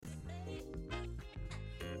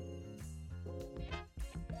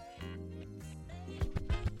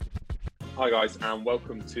Hi guys, and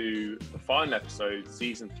welcome to the final episode,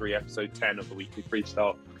 season 3, episode 10 of the weekly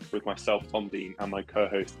freestyle with myself, Tom Dean, and my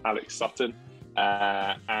co-host Alex Sutton.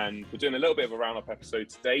 And we're doing a little bit of a roundup episode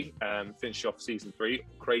today, finishing off season 3.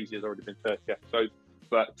 Crazy, has already been 30 episodes,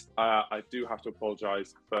 but I do have to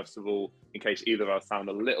apologise first of all in case either of us sound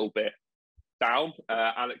a little bit down.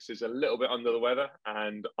 Alex is a little bit under the weather,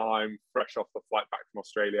 and I'm fresh off the flight back from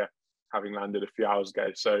Australia, having landed a few hours ago.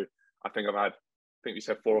 So I think we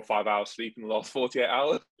said 4 or 5 hours sleep in the last 48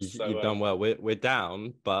 hours. So, You've done well. We're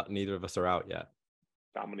down, but neither of us are out yet.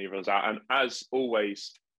 Down, but neither of us out. And as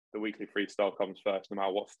always, the weekly freestyle comes first, no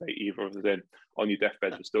matter what state either of us is in. On your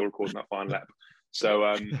deathbed, we're still recording that final ep. So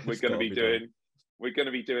we're going to be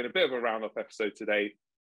doing a bit of a roundup episode today,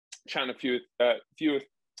 chatting through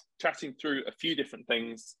a few different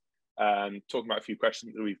things, talking about a few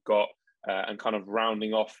questions that we've got, and kind of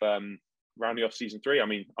rounding off season 3. I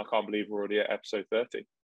mean, I can't believe we're already at episode 30.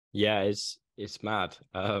 Yeah, it's mad.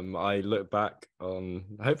 I look back on.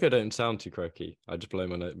 Hopefully, I don't sound too croaky. I just blew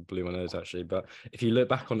my nose actually. But if you look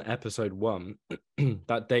back on episode 1,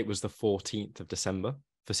 that date was the 14th of December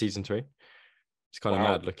for season 3. It's kind of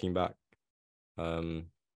mad looking back.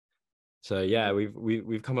 So yeah,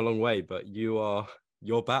 we've come a long way. But you're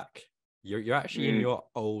back. You're actually in your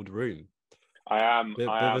old room. I am. Bit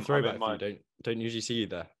of a throwback for you. Don't usually see you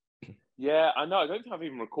there. Yeah, I know. I don't think I've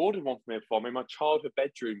even recorded one from here before. I'm in my childhood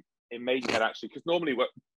bedroom in Maidenhead, actually, because normally when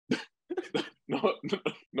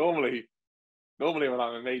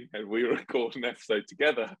I'm in Maidenhead, we record an episode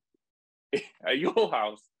together at your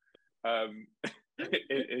house. In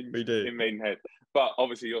Maidenhead, but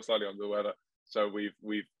obviously you're slightly under the weather, so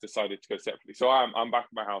we've decided to go separately. So I'm back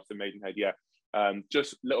at my house in Maidenhead. Yeah,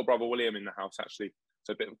 just little brother William in the house actually,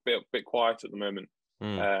 so a bit quiet at the moment.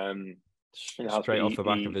 Straight off the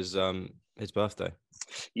back of his birthday.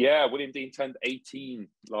 Yeah, William Dean turned 18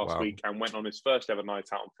 last week and went on his first ever night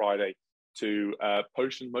out on Friday to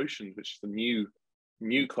Potion Motions, which is the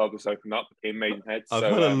new club that's opened up in Maidenhead. I've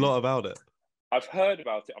heard a lot about it. I've heard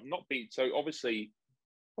about it. I've not been. So obviously,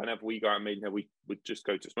 whenever we go out in Maidenhead, we would just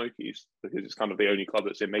go to Smokies because it's kind of the only club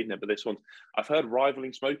that's in Maidenhead. But this one, I've heard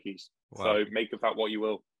rivaling Smokies. Wow. So make of that what you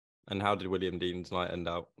will. And how did William Dean's night end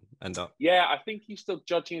up? Yeah, I think he's still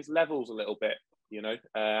judging his levels a little bit,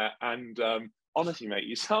 and honestly, mate,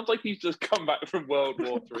 you sound like he's just come back from World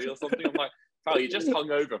War III or something. I'm like, pal, you just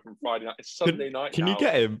hung over from Friday night. It's Sunday night now. Can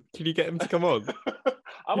you get him to come on?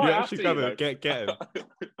 I might have to, grab him. Get him.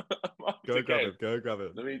 Go grab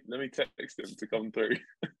him. Let me text him to come through.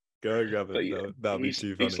 Go grab him. That'll be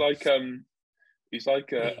too funny. He's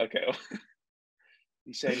like okay.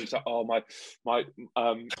 He's like, oh, my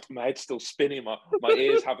head's still spinning. My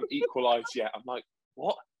ears haven't equalised yet. I'm like,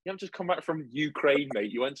 what? You haven't just come back from Ukraine,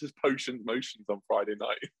 mate. You went to Potion Motions on Friday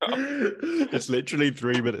night. It's literally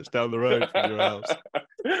 3 minutes down the road from your house.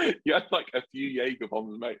 You had like a few Jaeger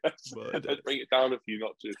bombs, mate. Let's bring it down a few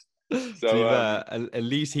notches. So to be fair, at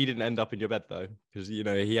least he didn't end up in your bed though, because he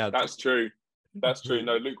had. That's true. That's true.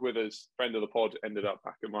 No, Luke Withers, friend of the pod, ended up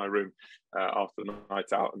back in my room after the night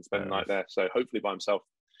out and spent the night there. So hopefully by himself.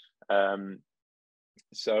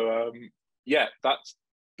 Yeah, that's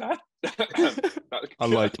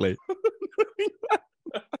unlikely.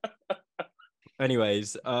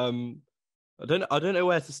 Anyways, I don't know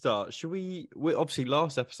where to start. Should we obviously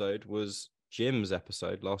last episode was Jim's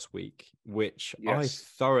episode last week, which I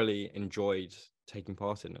thoroughly enjoyed taking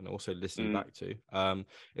part in and also listening back to.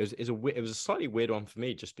 It was a slightly weird one for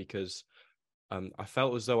me just because I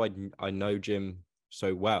felt as though I know Jim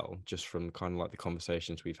so well just from kind of like the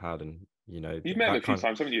conversations we've had, and you've met him a few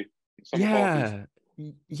times, haven't you? Yeah.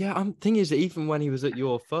 Thing is that even when he was at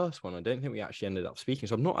your first one, I don't think we actually ended up speaking,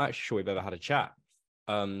 so I'm not actually sure we've ever had a chat.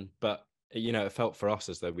 But it felt for us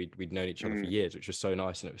as though we'd known each other for years, which was so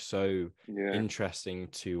nice, and it was so interesting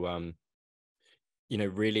to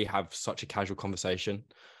really have such a casual conversation.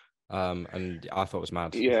 And I thought it was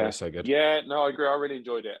mad. Yeah, it was so good. Yeah, no, I agree. I really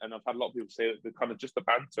enjoyed it, and I've had a lot of people say that the kind of just the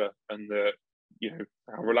banter and the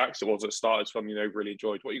how relaxed it was at the start is something they've really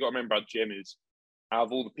enjoyed. What you got to remember about Jim is, out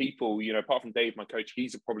of all the people, apart from Dave, my coach,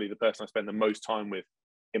 he's probably the person I spend the most time with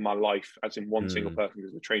in my life, as in one single person,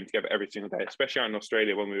 because we're trained together every single day, especially out in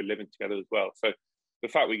Australia when we were living together as well. So the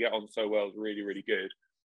fact we get on so well is really, really good.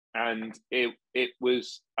 And it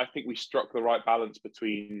was, I think we struck the right balance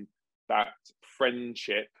between that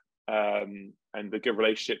friendship and the good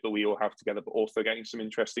relationship that we all have together, but also getting some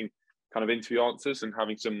interesting kind of interview answers and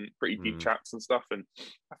having some pretty deep chats and stuff. And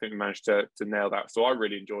I think we managed to nail that. So I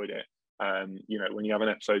really enjoyed it. When you have an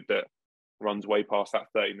episode that runs way past that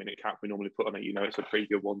 30-minute cap we normally put on it, it's a pretty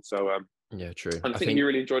good one. So yeah, true. And I think you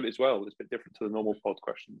really enjoyed it as well. It's a bit different to the normal pod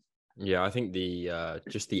questions. Yeah, I think the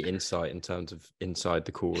just the insight in terms of inside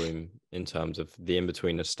the cool room, in terms of the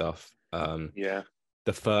in-betweener stuff. Yeah.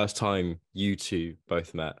 The first time you two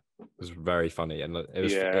both met was very funny, and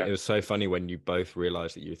it was so funny when you both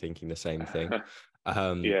realized that you were thinking the same thing.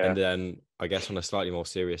 And then I guess on a slightly more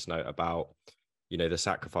serious note about, you know, the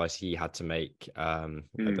sacrifice he had to make at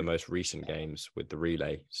the most recent games with the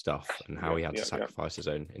relay stuff, and how he had to sacrifice his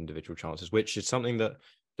own individual chances, which is something that I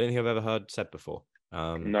don't think I've ever heard said before.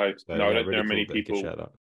 I don't know many people share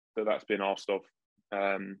that. That's been asked of.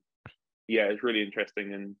 It's really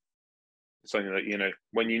interesting, and something that, you know,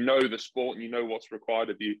 when you know the sport and you know what's required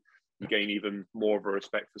of you, you gain even more of a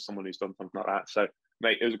respect for someone who's done something like that. So,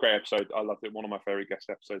 mate, it was a great episode. I loved it. One of my favorite guest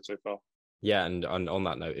episodes so far. Yeah, and on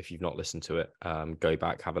that note, if you've not listened to it, go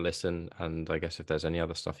back, have a listen, and I guess if there's any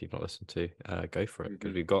other stuff you've not listened to, go for it,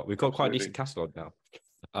 because we've got quite a decent catalogue now.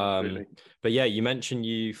 But yeah, you mentioned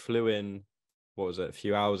you flew in, what was it, a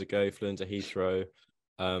few hours ago, flew into Heathrow,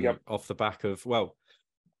 off the back of, well,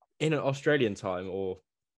 in an Australian time, or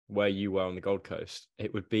where you were on the Gold Coast,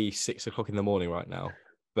 it would be 6 o'clock in the morning right now.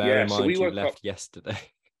 Bear in mind you left yesterday.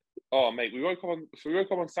 Oh, mate, we woke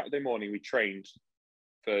up on Saturday morning. We trained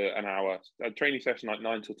for an hour. A training session like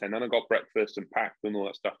 9 till 10. Then I got breakfast and packed and all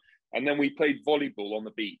that stuff. And then we played volleyball on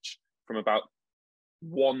the beach from about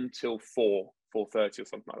 1 till 4:30 or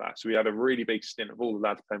something like that. So we had a really big stint of all the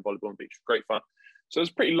lads playing volleyball on the beach. Great fun. So it was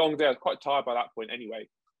a pretty long day. I was quite tired by that point anyway.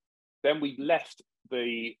 Then we left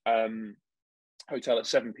the hotel at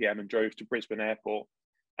 7 p.m. and drove to Brisbane Airport,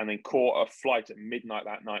 and then caught a flight at midnight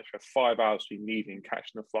that night for 5 hours between leaving and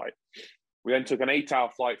catching the flight. We then took an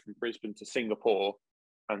 8-hour flight from Brisbane to Singapore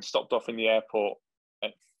and stopped off in the airport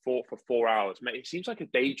for 4 hours. Mate, it seems like a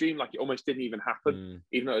daydream, like it almost didn't even happen,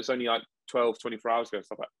 even though it's only like 12, 24 hours ago and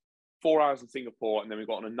stuff like that. 4 hours in Singapore, and then we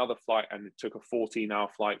got on another flight, and it took a 14-hour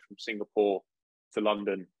flight from Singapore to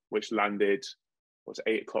London, which landed, was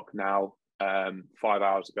 8 o'clock now, 5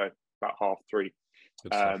 hours ago, about 3:30.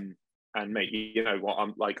 And mate, you know what,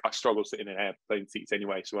 I'm like, I struggle sitting in airplane seats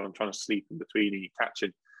anyway. So when I'm trying to sleep in between, and you're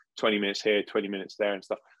catching 20 minutes here, 20 minutes there and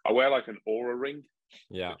stuff, I wear like an Aura ring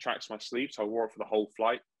that tracks my sleep. So I wore it for the whole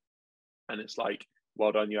flight, and it's like,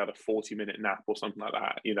 well done, you had a 40-minute nap or something like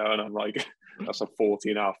that, you know. And I'm like, that's a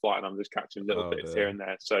 14-hour flight, and I'm just catching little bits here and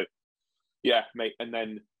there. So yeah, mate, and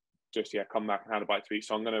then just come back and had a bite to eat.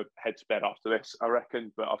 So I'm going to head to bed after this, I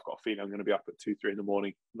reckon. But I've got a feeling I'm going to be up at 2-3 in the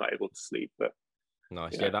morning, not able to sleep. But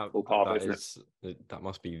nice, that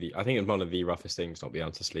must be I think it's one of the roughest things, not being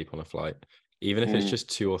able to sleep on a flight, even if it's just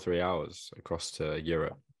 2 or 3 hours across to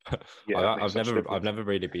Europe. I've never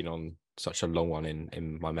really been on such a long one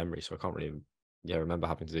in my memory, so I can't really remember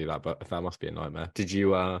having to do that. But that must be a nightmare. Did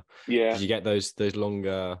you did you get those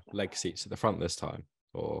longer leg seats at the front this time,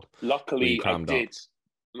 or luckily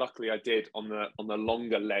I did on the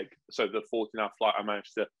longer leg. So the 14-hour flight, I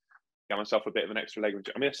managed to get myself a bit of an extra leg room.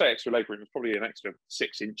 I mean, I say extra leg room, it's probably an extra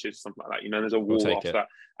 6 inches, something like that. You know, there's a wall after that.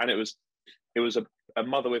 And it was a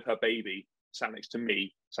mother with her baby sat next to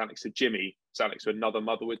me, sat next to Jimmy, sat next to another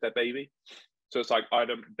mother with their baby. So it's like I had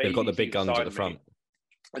a baby. They've got the big guns at the front.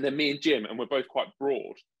 And then me and Jim, and we're both quite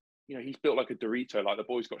broad. You know, he's built like a Dorito. Like the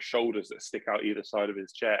boy's got shoulders that stick out either side of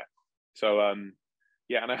his chair. So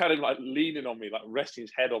and I had him like leaning on me, like resting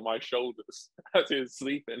his head on my shoulders as he was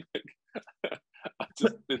sleeping. I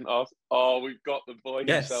just didn't ask. Oh, we've got the boy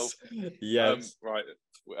himself. Yes. Right.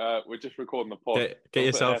 We're just recording the pod. Get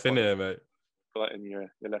yourself in here, mate. Put that in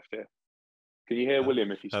your left ear. Can you hear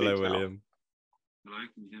William if he speaks? Hello, William. Hello,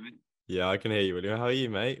 can you hear me? Yeah, I can hear you, William. How are you,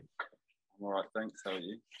 mate? I'm all right, thanks. How are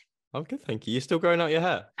you? I'm good, thank you. You still growing out your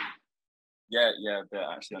hair? Yeah, a bit.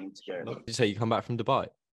 Actually, I need to go. Did you say you come back from Dubai?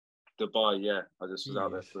 Dubai, yeah. I just was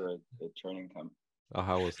out there for a training camp. Oh,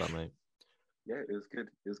 how was that, mate? Yeah, it was good.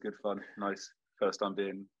 It was good fun. Nice. First time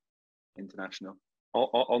being international.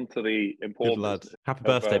 On to the important. Good lad. Happy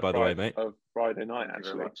birthday, by the way, mate. Of Friday night,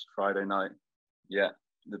 actually. Friday night. Yeah,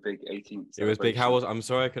 the big 18th. It was big. How was? I'm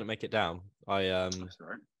sorry I couldn't make it down. That's all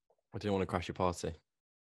right. I didn't want to crash your party.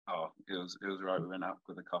 Oh, it was right. We went out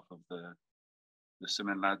with a couple of the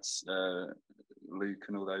swimming lads, Luke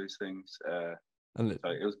and all those things. And so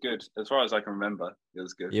it was good as far as I can remember. It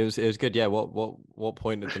was good. It was good. Yeah. What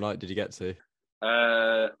point of the night did you get to?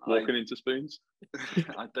 Walking into spoons.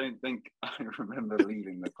 I don't think I remember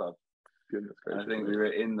leaving the club. I think we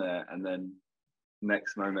were in there, and then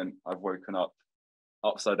next moment I've woken up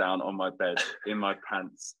upside down on my bed in my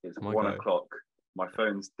pants. It's 1 o'clock. My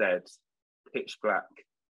phone's dead, pitch black,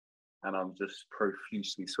 and I'm just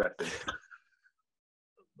profusely sweating.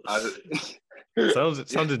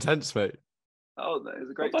 Sounds intense, mate. Oh, no, it was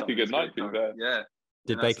a great. Like a good night, yeah.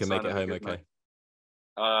 Did Baker make it home okay?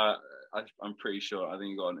 I'm pretty sure. I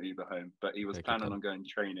think he got an Uber home, but he was planning on going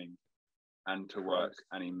training and to work,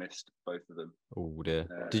 and he missed both of them. Oh dear.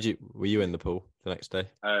 Were you in the pool the next day?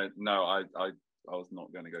 No, I was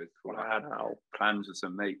not going to go to the pool. I had plans with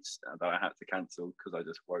some mates that I had to cancel because I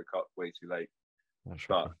just woke up way too late.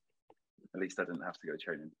 But at least I didn't have to go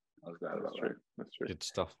training. I was glad about that. That's true. Good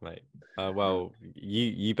stuff, mate. Well,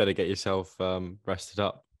 you better get yourself rested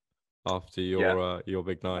up after your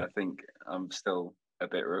big night. I think I'm still a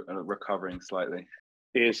bit recovering slightly.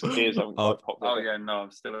 Ears haven't quite popped up. Oh yeah, no,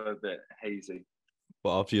 I'm still a bit hazy.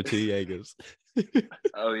 But after your 2 Jaegers.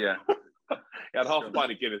 Oh yeah. You had half a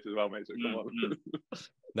pint of Guinness as well, mate. So come on.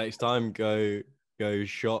 Next time, go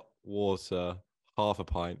shot water, half a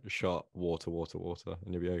pint, shot water,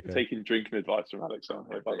 and you'll be okay. Taking drinking advice from Alex on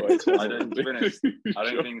here, by the way. I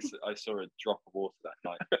don't think I saw a drop of water that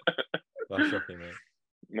night. That's shocking, mate.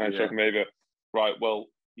 No, shocking, maybe. Right, well,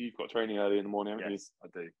 you've got training early in the morning, haven't you? Yes, I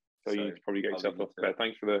do. So you need to probably get yourself off there.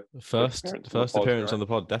 Thanks for the first appearance on the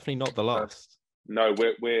pod. Definitely not the last. No,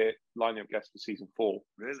 we're lining up guests for season 4.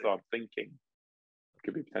 Really? So I'm thinking it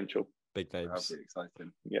could be potential. Big names. That'll be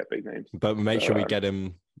exciting. Yeah, big names. But make sure we get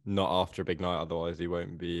him not after a big night, otherwise he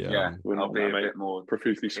won't be. I'll be a bit more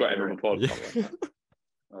profusely sweating on the pod. Yeah.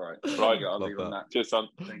 All right. I'll leave on that. Cheers, son.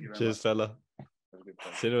 Thank you very Cheers, much. fella. Have a good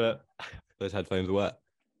time. See you in a bit. Those headphones are wet.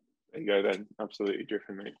 There you go then. Absolutely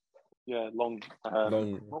drifting, mate. Yeah, long.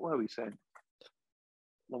 What were we saying?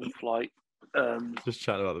 Long flight. Just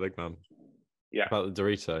chatting about the big man. Yeah. About the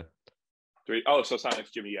Dorito. Oh, so I sat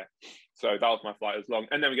next to Jimmy, yeah. So that was my flight. It was long.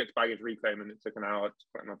 And then we get to baggage reclaim, and it took an hour to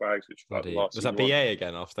collect my bags, which was like the last. Was that BA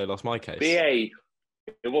again after they lost my case? BA.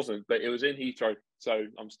 It wasn't, but it was in Heathrow. So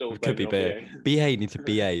I'm still. It could be BA. BA need to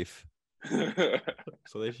behave.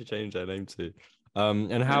 So they should change their name to.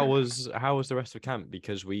 And how was the rest of camp?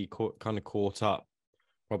 Because we kind of caught up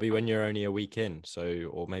probably when you're only a week in, so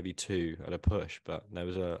or maybe 2 at a push. But there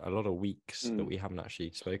was a lot of weeks that we haven't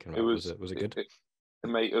actually spoken about. Was it good?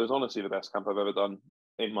 Mate, it was honestly the best camp I've ever done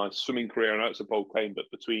in my swimming career. I know it's a bold claim, but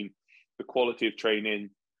between the quality of training,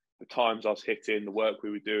 the times I was hitting, the work we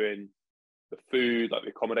were doing, the food, like the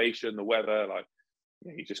accommodation, the weather, like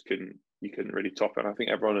you couldn't really top it. And I think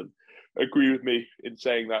everyone would agree with me in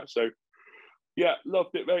saying that. So yeah,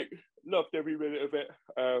 loved it, mate. Loved every minute of it.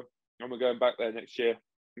 I'm going back there next year,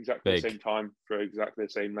 exactly the same time for exactly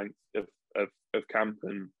the same length of camp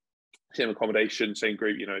and same accommodation, same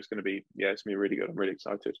group. It's going to be really good. I'm really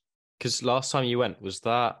excited. Because last time you went, was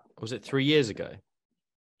it 3 years ago?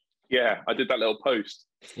 Yeah, I did that little post.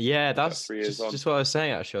 Yeah, that's just what I was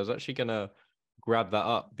saying, actually. I was actually going to grab that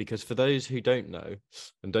up because for those who don't know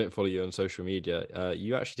and don't follow you on social media,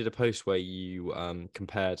 you actually did a post where you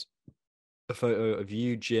compared a photo of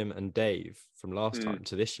you, Jim, and Dave from last time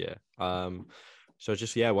to this year. So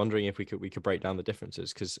just wondering if we could break down the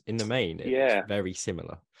differences because in the main it's very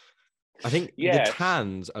similar. I think the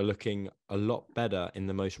tans are looking a lot better in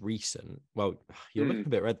the most recent. Well, you're looking a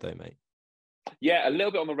bit red though, mate. Yeah, a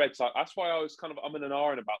little bit on the red side. That's why I was kind of umming and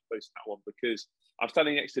ahhing about posting that one because I'm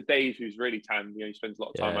standing next to Dave, who's really tan. He spends a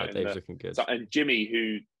lot of time out in Dave's looking good. And Jimmy,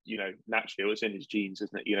 who naturally it's in his genes,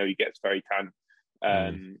 isn't it? He gets very tan.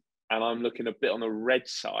 And I'm looking a bit on the red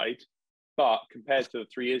side, but compared to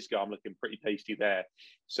 3 years ago, I'm looking pretty tasty there.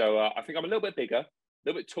 So I think I'm a little bit bigger, a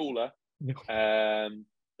little bit taller.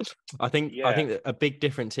 I think a big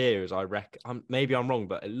difference here is maybe I'm wrong,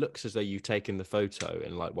 but it looks as though you've taken the photo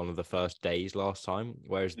in like one of the first days last time,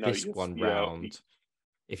 whereas this one round,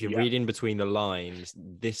 if you're reading between the lines,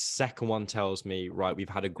 this second one tells me, right, we've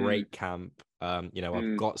had a great camp.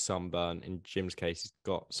 I've got sunburn. In Jim's case, he's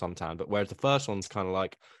got suntan. But whereas the first one's kind of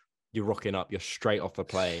like you're rocking up, you're straight off the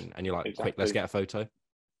plane, and you're like, quick, let's get a photo.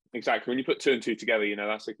 Exactly. When you put 2 and 2 together,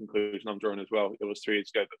 that's the conclusion I'm drawing as well. It was 3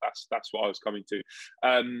 years ago, but that's what I was coming to.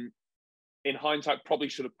 In hindsight, probably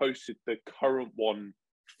should have posted the current one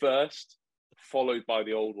first, followed by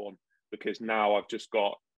the old one, because now I've just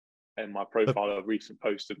got in my profile a recent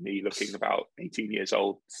post of me looking about 18 years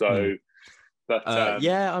old. So, but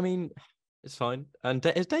I mean, it's fine. And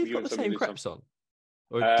has Dave got the same creps on?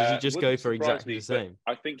 Or does he just go for exactly the same?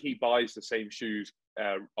 I think he buys the same shoes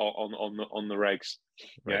on the regs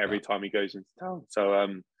every time he goes into town. So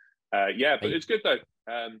but it's good though.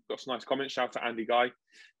 Got some nice comments. Shout out to Andy Guy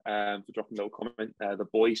for dropping a little comment. The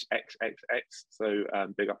boys XXX. So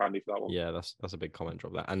big up Andy for that one. Yeah, that's a big comment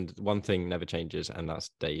drop there. And one thing never changes, and that's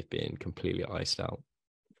Dave being completely iced out.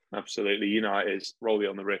 Absolutely, it is. Rollie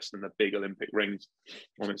on the wrist and the big Olympic rings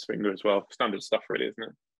on his finger as well. Standard stuff, really, isn't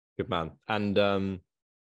it? Good man. And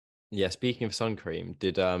speaking of sun cream,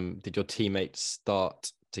 did your teammates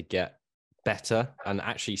start to get better? And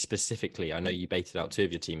actually, specifically, I know you baited out 2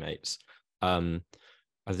 of your teammates.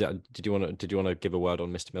 Did you want to give a word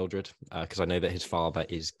on Mr. Mildred? Because I know that his father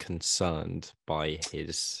is concerned by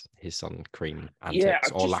his sun cream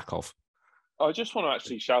antics or lack of. I just want to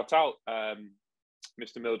actually shout out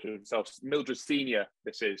Mr. Mildred himself, Mildred Senior.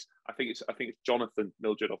 This is, I think it's Jonathan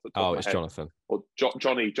Mildred off the top. Oh, of my it's head. Jonathan or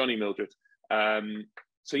Johnny Mildred.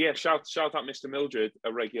 So yeah, shout out Mr. Mildred,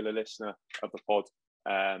 a regular listener of the pod.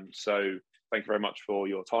 So thank you very much for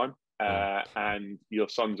your time. And your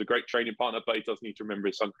son's a great training partner, but he does need to remember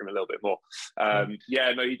his sun cream a little bit more.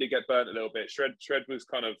 Yeah, no, he did get burnt a little bit. Shred was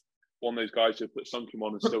kind of one of those guys who put sun cream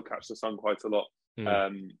on and still catch the sun quite a lot.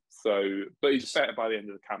 But he's better by the end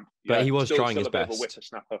of the camp. But yeah, he was trying his a bit best. Of a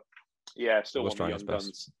whippersnapper. Yeah, still one of the young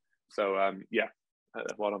guns. So yeah,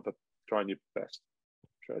 well done for trying your best,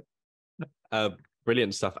 Shred.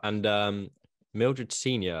 Brilliant stuff. And Mildred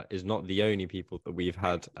Senior is not the only people that we've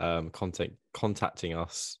had contacting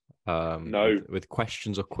us with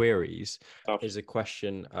questions or queries. Is a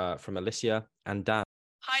question from Alicia and Dan.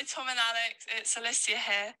 Hi Tom and Alex, it's Alicia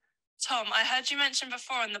here. Tom, I heard you mention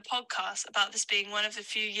before on the podcast about this being one of the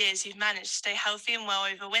few years you've managed to stay healthy and well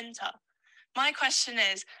over winter. My question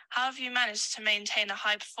is, how have you managed to maintain a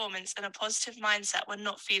high performance and a positive mindset when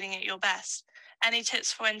not feeling at your best? Any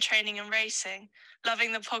tips for when training and racing?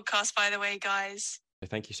 Loving the podcast, by the way, guys.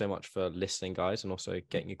 Thank you so much for listening, guys, and also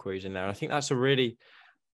getting your queries in there. And I think that's a really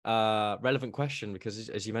relevant question because,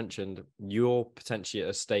 as you mentioned, you're potentially at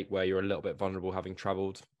a state where you're a little bit vulnerable having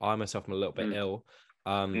travelled. I myself am a little bit ill.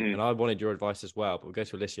 And I wanted your advice as well, but we'll go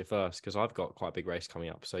to Alicia first because I've got quite a big race coming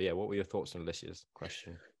up. So yeah, what were your thoughts on Alicia's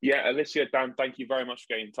question? Yeah, Alicia, Dan, thank you very much for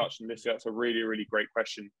getting in touch. And Alicia, that's a really, really great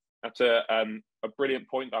question. That's a brilliant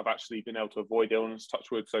point. I've actually been able to avoid illness, touch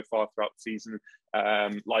wood, so far throughout the season.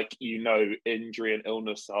 Like, injury and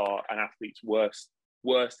illness are an athlete's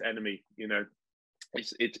worst enemy.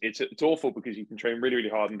 It's awful because you can train really, really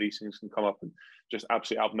hard and these things can come up and just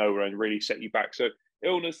absolutely out of nowhere and really set you back. So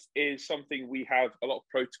illness is something we have a lot of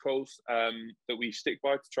protocols that we stick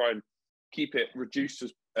by to try and keep it reduced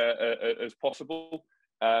as possible.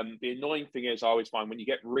 The annoying thing is I always find when you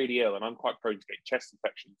get really ill, and I'm quite prone to get chest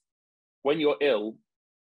infections, when you're ill,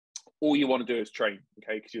 all you want to do is train,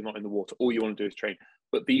 okay, because you're not in the water. All you want to do is train.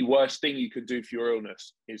 But the worst thing you can do for your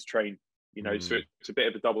illness is train, so it's a bit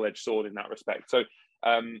of a double-edged sword in that respect. So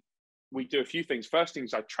we do a few things. First thing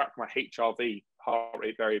is I track my HRV, heart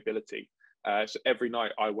rate variability. So every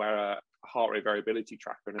night I wear a heart rate variability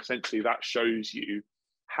tracker, and essentially that shows you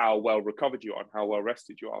how well recovered you are and how well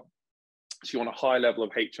rested you are. So you want a high level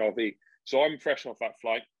of HRV. So I'm fresh off that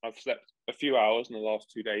flight. I've slept a few hours in the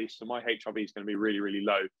last 2 days. So my HRV is going to be really, really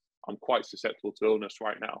low. I'm quite susceptible to illness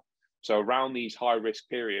right now. So around these high risk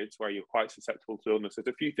periods where you're quite susceptible to illness, there's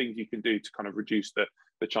a few things you can do to kind of reduce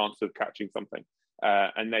the chance of catching something.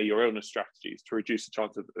 And they're your illness strategies to reduce the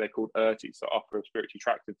chance of, they're called ERTs, so upper respiratory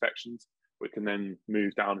tract infections, which can then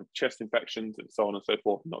move down to chest infections and so on and so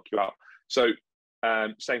forth and knock you out. So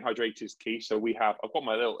staying hydrated is key. So I've got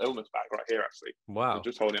my little illness bag right here, actually. Wow. I'm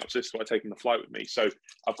just holding it up. So this is what I'm taking the flight with me. So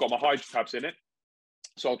I've got my hydro tabs in it.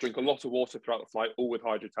 So I'll drink a lot of water throughout the flight, all with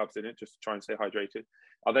hydro tabs in it, just to try and stay hydrated.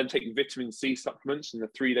 I'll then take vitamin C supplements in the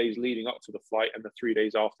 3 days leading up to the flight and the 3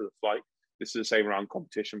 days after the flight. This is the same around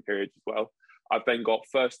competition periods as well. I've then got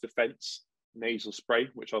First Defense nasal spray,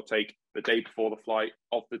 which I'll take the day before the flight,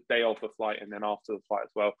 of the day of the flight, and then after the flight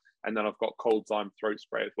as well. And then I've got Cold Zyme throat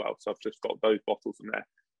spray as well. So I've just got those bottles in there.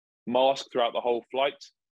 Mask throughout the whole flight,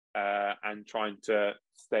 and trying to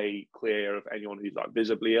stay clear of anyone who's like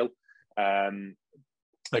visibly ill.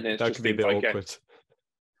 That could be a bit awkward.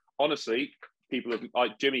 Honestly, people have,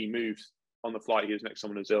 like Jimmy moves on the flight. He was next to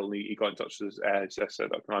someone who's ill, and he got in touch with his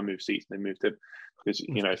said, "Can I move seats?" And they moved him because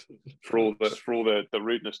for all the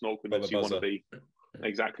rudeness and awkwardness, you want to be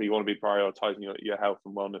prioritizing your health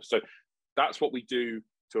and wellness. So that's what we do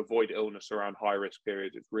to avoid illness around high risk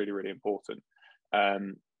periods. It's really, really important.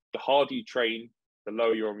 The harder you train, the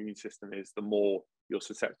lower your immune system is, the more you're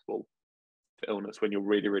susceptible to illness when you're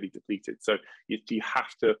really, really depleted. So you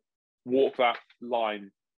have to walk that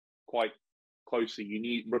line quite closely. You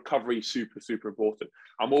need recovery, super, super important.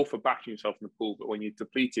 I'm all for backing yourself in the pool, but when you're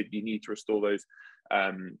depleted, you need to restore those,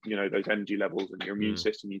 those energy levels and your immune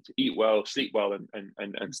system. You need to eat well, sleep well,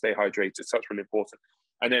 and stay hydrated. So that's really important.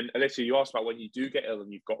 And then, Alicia, you asked about when you do get ill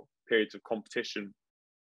and you've got periods of competition.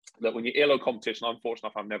 That when you're ill or competition, I'm fortunate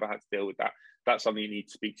enough, I've never had to deal with that. That's something you need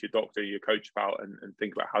to speak to your doctor, your coach about, and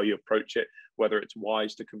think about how you approach it, whether it's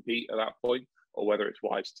wise to compete at that point or whether it's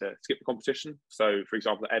wise to skip the competition. So, for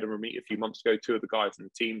example, at Edinburgh meet a few months ago, 2 of the guys in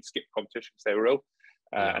the team skipped the competition because they were ill,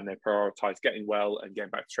 and they prioritised getting well and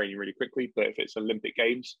getting back to training really quickly. But if it's Olympic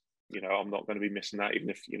Games, I'm not going to be missing that. Even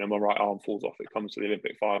if, my right arm falls off, it comes to the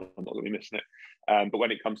Olympic final, I'm not going to be missing it. But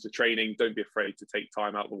when it comes to training, don't be afraid to take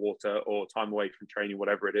time out of the water or time away from training,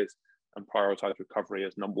 whatever it is, and prioritize recovery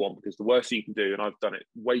as number one, because the worst thing you can do, and I've done it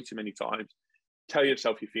way too many times, tell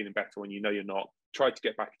yourself you're feeling better when you know you're not, try to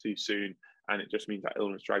get back too soon, and it just means that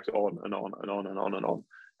illness drags it on and on and on and on and on.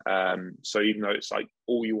 So even though it's like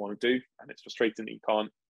all you want to do and it's frustrating that you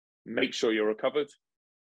can't, make sure you're recovered,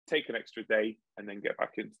 take an extra day, and then get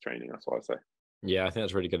back into training. That's what I say. Yeah, I think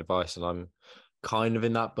that's really good advice, and I'm kind of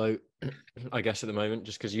in that boat, I guess, at the moment,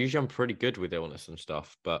 just because usually I'm pretty good with illness and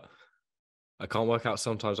stuff, but I can't work out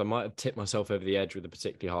sometimes. I might have tipped myself over the edge with a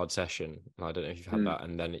particularly hard session. And I don't know if you've had that.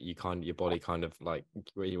 And then your body kind of like,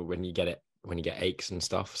 when you get aches and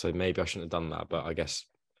stuff. So maybe I shouldn't have done that, but I guess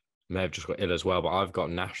I may have just got ill as well. But I've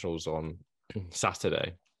got nationals on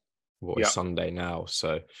Saturday, is Sunday now.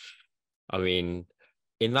 So, I mean,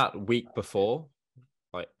 in that week before,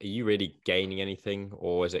 like, are you really gaining anything,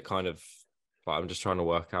 or is it kind of like, I'm just trying to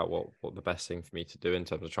work out what the best thing for me to do in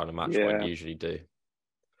terms of trying to match what I usually do?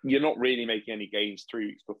 You're not really making any gains 3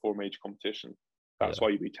 weeks before major competition. That's why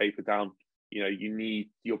you be tapered down.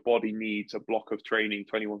 Your body needs a block of training,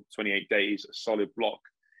 21 to 28 days, a solid block.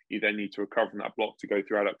 You then need to recover from that block to go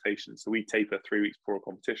through adaptation. So we taper 3 weeks before a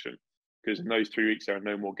competition, because in those 3 weeks, there are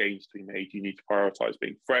no more gains to be made. You need to prioritize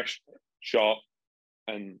being fresh, sharp,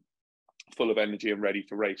 and full of energy and ready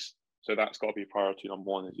to race. So that's got to be priority number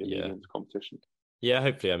one as you're moving into competition. Yeah,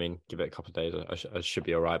 hopefully, I mean, give it a couple of days, I should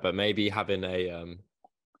be all right. But maybe having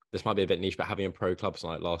this might be a bit niche, but having a pro clubs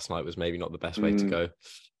night last night was maybe not the best way to go.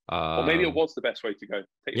 Or maybe it was the best way to go.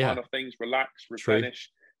 Take your mind off things, relax, replenish.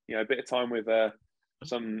 A bit of time with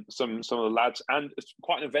some of the lads, and it's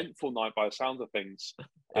quite an eventful night by the sounds of things.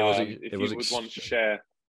 If you would want to share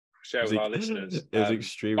with our listeners, it was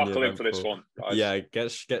extremely buckle eventful. in for this one, guys. Yeah,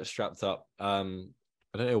 get strapped up.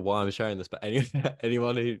 I don't know why I'm sharing this, but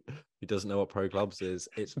anyone who doesn't know what pro clubs is,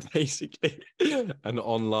 it's basically an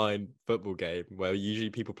online football game where usually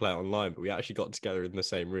people play it online, but we actually got together in the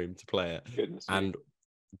same room to play it. Goodness and me.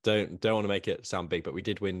 Don't want to make it sound big, but we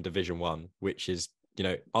did win Division 1, which is,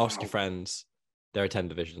 ask your friends. There are 10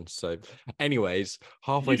 divisions. So anyways,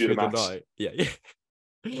 halfway through the night,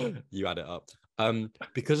 you add it up.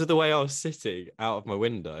 Because of the way I was sitting out of my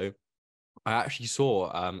window, I actually saw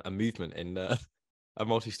a movement in a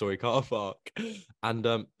multi-story car park, and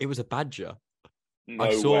it was a badger.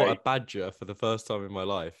 I saw a badger for the first time in my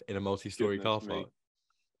life in a multi-story car park.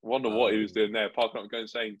 I wonder what he was doing there, parking up going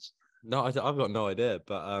Saints. No, I've got no idea,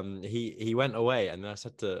 but he went away, and then I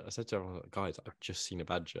said to everyone, guys, I've just seen a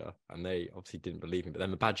badger, and they obviously didn't believe me. But then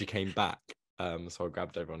the badger came back, so I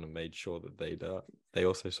grabbed everyone and made sure that they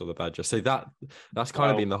also saw the badger. So that's kind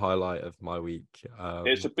of been the highlight of my week.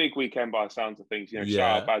 It's a big weekend by the sounds of things.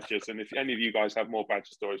 Shout out badgers, and if any of you guys have more badger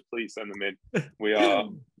stories, please send them in. We are.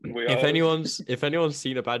 If anyone's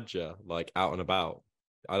seen a badger like out and about,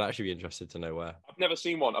 I'd actually be interested to know where. I've never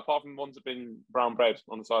seen one, apart from ones that have been brown bread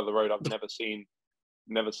on the side of the road. I've never seen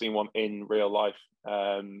one in real life.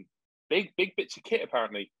 Big bits of kit,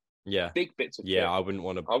 apparently. Yeah, big bits of kit. Yeah, I wouldn't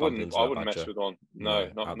want to. I wouldn't mess with one. No,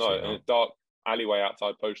 not in a dark alleyway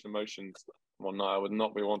outside Potion Emotions. Well, no, I would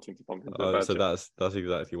not be wanting to bump into a badger. So that's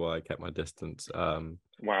exactly why I kept my distance.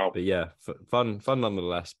 Wow. But yeah, fun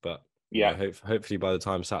nonetheless. But hopefully by the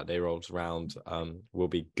time Saturday rolls around, we'll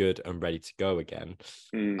be good and ready to go again.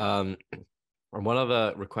 And one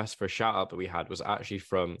other request for a shout out that we had was actually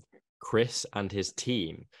from Chris and his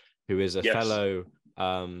team, who is a fellow.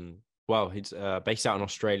 He's based out in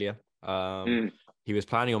Australia. He was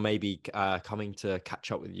planning on maybe coming to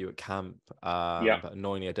catch up with you at camp. But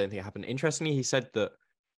annoyingly, I don't think it happened. Interestingly, he said that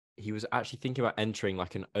he was actually thinking about entering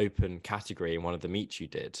like an open category in one of the meets you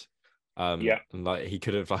did. And like he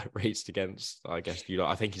could have like raced against, I guess,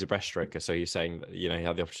 I think he's a breaststroker, so he's saying that he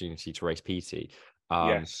had the opportunity to race PT.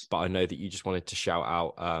 But I know that you just wanted to shout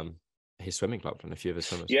out his swimming club and a few of his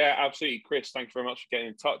swimmers. Yeah, absolutely, Chris. Thank you very much for getting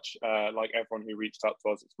in touch. Like everyone who reached out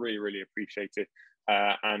to us, it's really, really appreciated.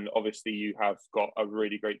 And obviously, you have got a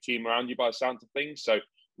really great team around you by the sound of things. So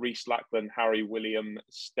Reese Lackland, Harry, William,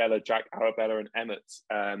 Stella, Jack, Arabella, and Emmett.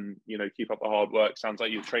 Keep up the hard work. Sounds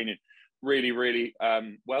like you're training really, really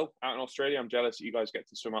well out in Australia. I'm jealous that you guys get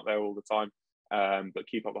to swim out there all the time. But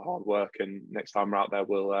keep up the hard work, and next time we're out there,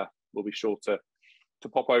 we'll be sure to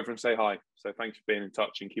pop over and say hi. So thanks for being in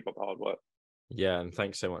touch, and keep up the hard work. Yeah, and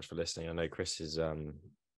thanks so much for listening. I know Chris is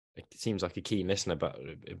it seems like a keen listener, but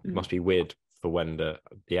it must be weird for when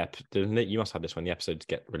you must have this when the episodes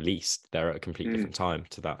get released. They're at a completely different time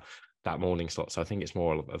to that morning slot. So I think it's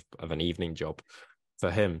more of an evening job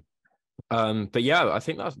for him. But yeah, I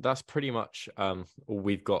think that's pretty much all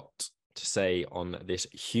we've got to say on this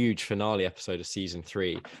huge finale episode of season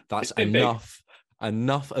 3. That's enough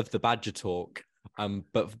of the Badger talk.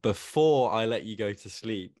 But before I let you go to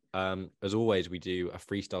sleep, as always, we do a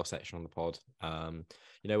freestyle section on the pod.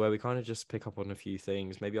 Where we kind of just pick up on a few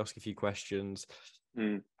things, maybe ask a few questions,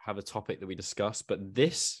 have a topic that we discuss. But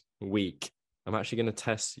this week, I'm actually going to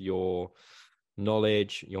test your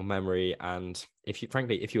knowledge, your memory, and if you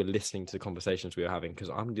were listening to the conversations we were having, because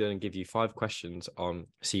I'm going to give you 5 questions on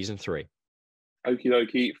season 3. Okie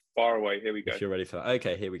dokie, far away. Here we go. If you're ready for that.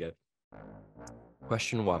 Okay, here we go.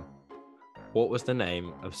 Question 1. What was the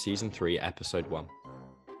name of season 3, episode 1?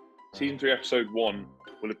 Season 3, episode 1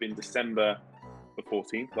 will have been December the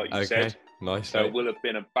 14th, like you said. Nice. So it will have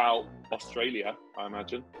been about Australia, I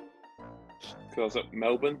imagine. Because I was at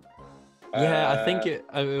Melbourne. Yeah, I think it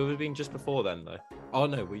would have been just before then, though. Oh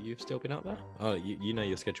no, will you have still been out there? Oh, you know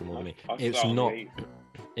your schedule more than me. It's not.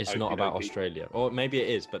 It's not about Australia, or maybe it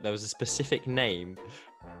is. But there was a specific name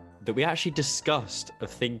that we actually discussed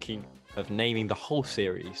of naming the whole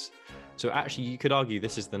series. So actually, you could argue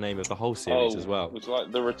this is the name of the whole series as well. It was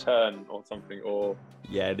like The Return or something, or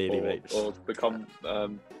yeah, nearly, mate. Or Become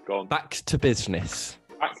Gone. Back to Business.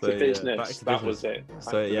 Back to Business. That was it. It was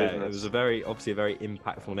obviously a very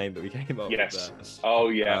impactful name that we came up with. Yes. Oh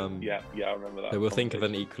yeah, I remember that. So we'll think of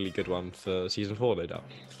an equally good one for season 4, no doubt.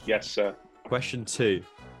 Yes, sir. Question 2.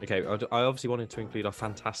 Okay, I obviously wanted to include our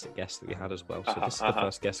fantastic guest that we had as well. So this is the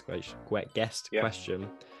first guest question.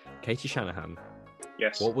 Katie Shanahan.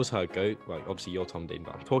 Yes. What was her Well, obviously you're Tom Dean,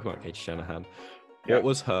 but I'm talking about Katie Shanahan. Yeah. What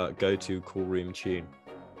was her go-to cool room tune?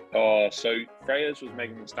 Oh, so Freya's was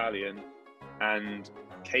Megan Thee Stallion, and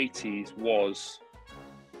Katie's was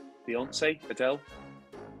Beyonce, Adele.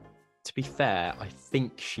 To be fair, I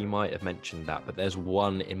think she might have mentioned that, but there's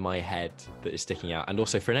one in my head that is sticking out. And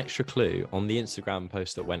also, for an extra clue, on the Instagram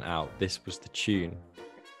post that went out, this was the tune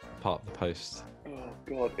part of the post. Oh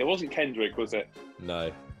God, it wasn't Kendrick, was it? No,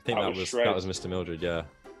 I think that was Mr. Mildred. Yeah.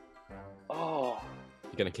 Oh,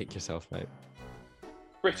 you're gonna kick yourself, mate.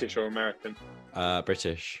 British or American?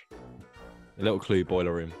 British. A little clue: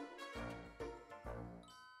 boiler room.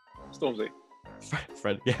 Stormzy.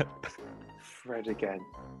 Fred again. Fred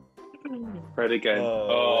again.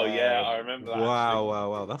 Oh yeah, I remember that.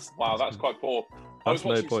 Wow. That's quite poor. I was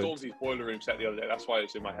watching Stormzy's boiler room set the other day. That's why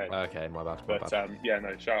it's in my head. Okay, my bad.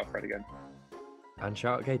 Shout out Fred again. And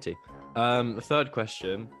shout out Katie. Third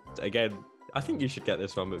question. Again, I think you should get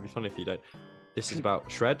this one, but it'd be funny if you don't. This is about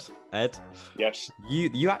Shred, Ed. Yes.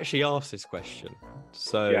 You actually asked this question,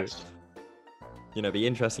 so yes. It'd be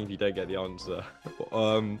interesting if you don't get the answer.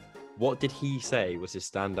 What did he say was his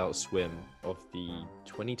standout swim of the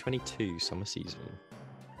 2022 summer season?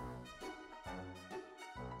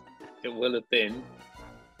 It will have been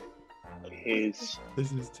his.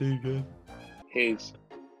 This is too good. His.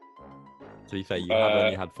 To be fair, you have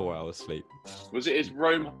only had 4 hours sleep. Was it his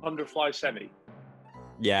Rome 100 fly semi?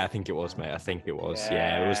 Yeah, I think it was, mate. I think it was. Yes.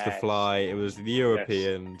 Yeah, it was the fly. It was the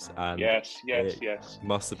Europeans, and yes.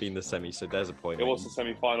 Must have been the semi. So there's a point. It was the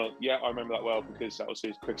semi-final. Yeah, I remember that well because that was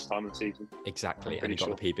his quickest time of the season. Exactly, and he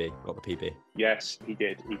got the PB. Got the PB. Yes, he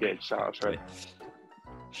did. Shout out Shred.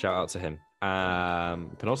 Shout out to him.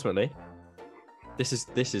 Penultimately, this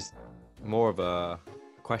is more of a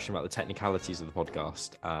question about the technicalities of the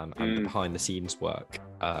podcast and the behind-the-scenes work.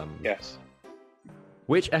 Yes.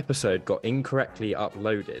 Which episode got incorrectly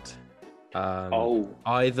uploaded?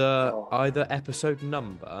 Either episode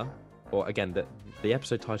number, or again, the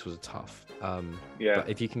episode titles are tough. But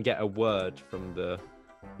if you can get a word from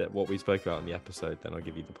what we spoke about in the episode, then I'll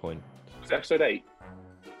give you the point. Was it episode 8?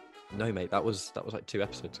 No, mate, that was like 2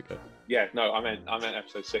 episodes ago. Yeah, no, I meant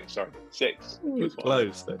episode 6. Sorry, 6.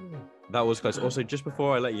 Close. That was close. Also, just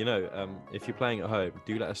before I let you know, if you're playing at home,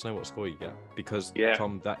 do let us know what score you get because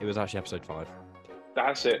Tom, it was actually episode 5.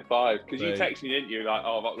 That's it, 5. Because you texted me, didn't you? Like,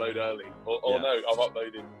 I've uploaded early, or no, I've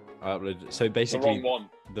uploaded. I uploaded. So basically, the wrong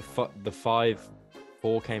one. The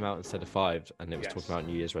 4 came out instead of 5, and it was talking about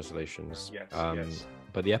New Year's resolutions. Yes.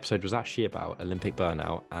 But the episode was actually about Olympic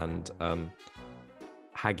burnout and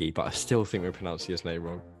Hagi, but I still think we pronounced his name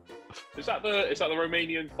wrong. Is that the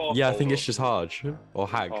Romanian fart? Yeah, I think it's just Haj or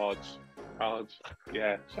Hag. Haj.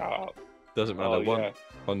 Yeah, shout out. Doesn't matter.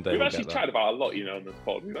 One day we've actually chatted about a lot, on this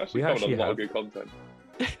pod. We've actually covered a lot of good content.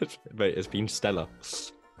 Mate, it's been stellar.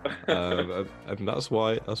 And that's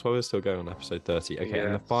why we're still going on episode 30. Okay,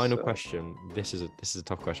 and the final question. This is a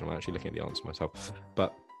tough question. I'm actually looking at the answer myself.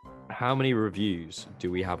 But how many reviews do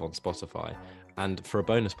we have on Spotify? And for a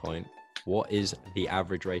bonus point, what is the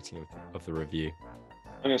average rating of the review?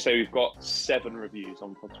 I'm gonna say we've got 7 reviews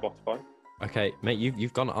on Spotify. Okay, mate,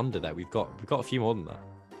 you've gone under that. We've got a few more than that.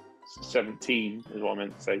 17 is what I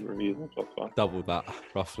meant to say. Reviews on Spotify. Double that,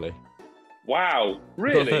 roughly. Wow,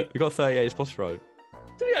 really? We got 38 Spotify.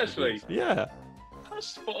 Do you actually? Yeah. That's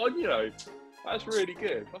spot on, you know. That's really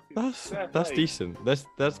good. That's decent.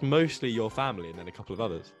 That's mostly your family and then a couple of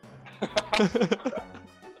others.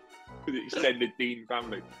 The extended Dean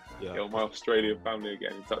family. Yeah. My Australian family are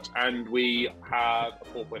getting in touch. And we have a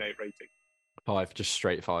 4.8 rating. 5, just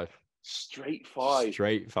straight 5. Straight 5.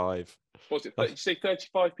 Straight 5. What's it? Did you say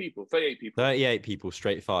 35 people? 38 people? 38 people,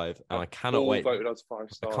 straight 5. And I cannot wait. Voted us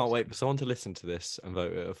 5 stars. I can't wait for someone to listen to this and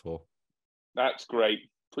vote it a 4. That's great.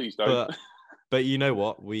 Please don't. But you know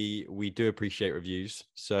what? We do appreciate reviews.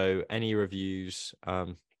 So any reviews,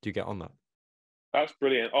 do get on that. That's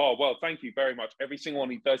brilliant. Oh, well, thank you very much. Every single one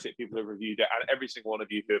of you 38 people who have reviewed it, and every single one of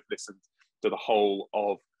you who have listened to the whole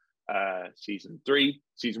of season 3,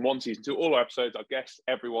 season 1, season 2, all our episodes, our guests,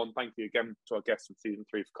 everyone. Thank you again to our guests from season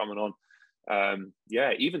 3 for coming on.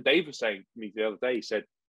 Even Dave was saying to me the other day, he said,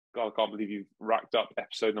 God, I can't believe you've racked up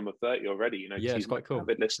episode number 30 already. You know, yeah, it's quite cool.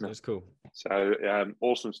 Avid listener. It's cool. So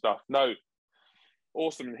awesome stuff. No,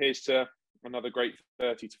 awesome. And here's to another great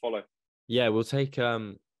 30 to follow. Yeah, we'll take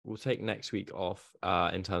next week off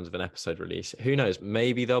in terms of an episode release. Who knows?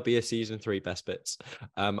 Maybe there'll be a season 3 best bits.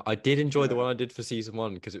 I did enjoy the one I did for season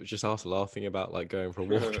 1 because it was just us laughing about like going for a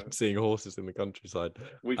walk and seeing horses in the countryside.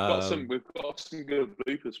 We've got some good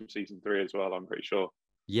bloopers from season 3 as well, I'm pretty sure.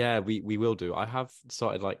 Yeah, we will do. I have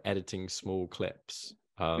started like editing small clips.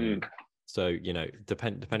 So, you know,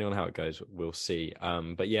 depending on how it goes, we'll see.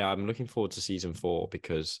 But yeah, I'm looking forward to season 4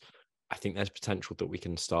 because I think there's potential that we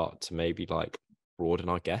can start to maybe like broaden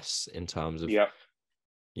our guests in terms of,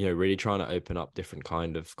 you know, really trying to open up different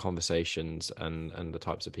kind of conversations and the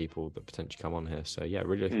types of people that potentially come on here. So yeah,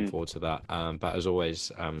 really looking forward to that. But as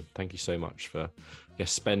always, thank you so much for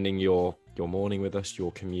spending your morning with us,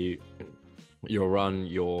 your commute, your run,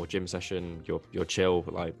 your gym session, your chill.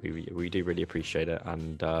 Like we do really appreciate it.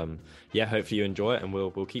 And hopefully you enjoy it, and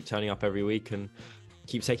we'll keep turning up every week and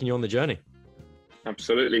keep taking you on the journey.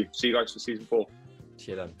 Absolutely. See you guys for season 4.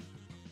 See you then.